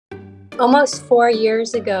Almost 4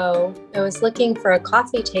 years ago, I was looking for a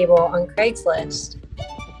coffee table on Craigslist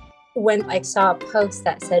when I saw a post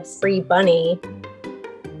that said free bunny.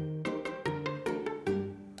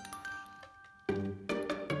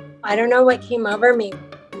 I don't know what came over me,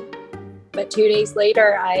 but 2 days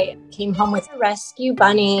later, I came home with a rescue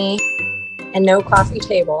bunny and no coffee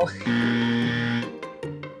table.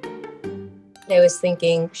 I was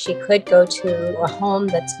thinking she could go to a home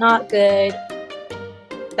that's not good.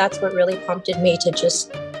 That's what really prompted me to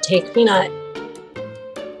just take Peanut.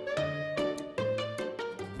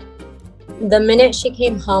 The minute she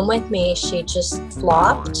came home with me, she just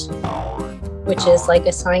flopped, which is like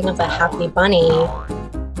a sign of a happy bunny.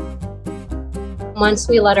 Once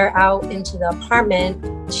we let her out into the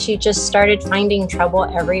apartment, she just started finding trouble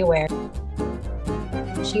everywhere.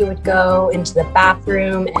 She would go into the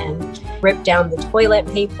bathroom and rip down the toilet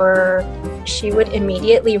paper. She would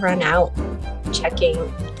immediately run out,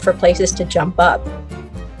 checking for places to jump up.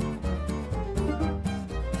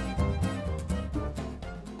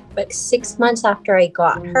 But 6 months after I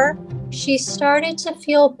got her, she started to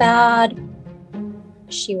feel bad.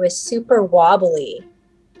 She was super wobbly.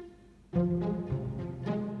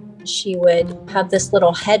 She would have this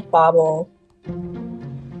little head bobble,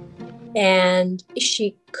 and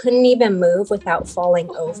she couldn't even move without falling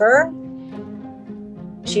over.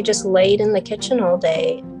 She just laid in the kitchen all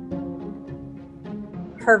day.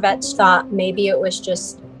 Her vets thought maybe it was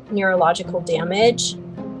just neurological damage.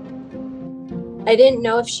 I didn't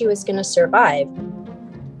know if she was going to survive.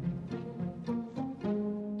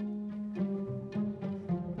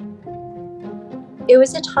 It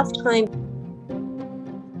was a tough time.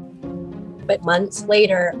 But months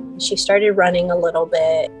later, she started running a little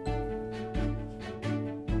bit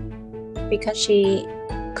because she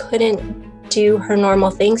couldn't do her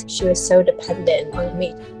normal things. She was so dependent on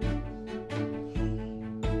me.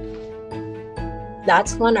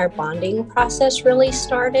 That's when our bonding process really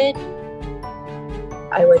started.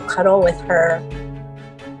 I would cuddle with her.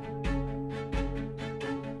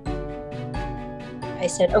 I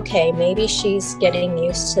said, okay, maybe she's getting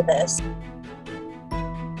used to this.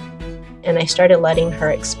 And I started letting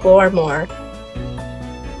her explore more.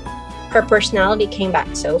 Her personality came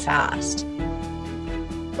back so fast.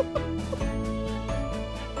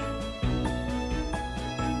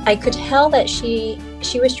 I could tell that she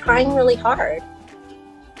was trying really hard.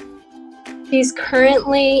 She's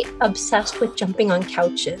currently obsessed with jumping on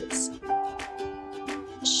couches.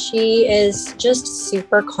 She is just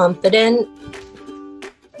super confident,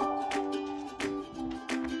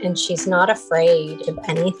 and she's not afraid of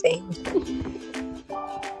anything.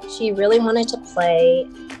 She really wanted to play,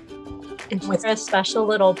 and with a special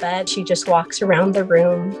little bed, she just walks around the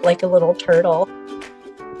room like a little turtle.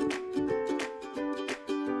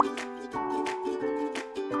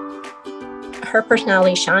 Her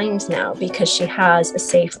personality shines now because she has a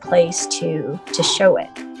safe place to show it.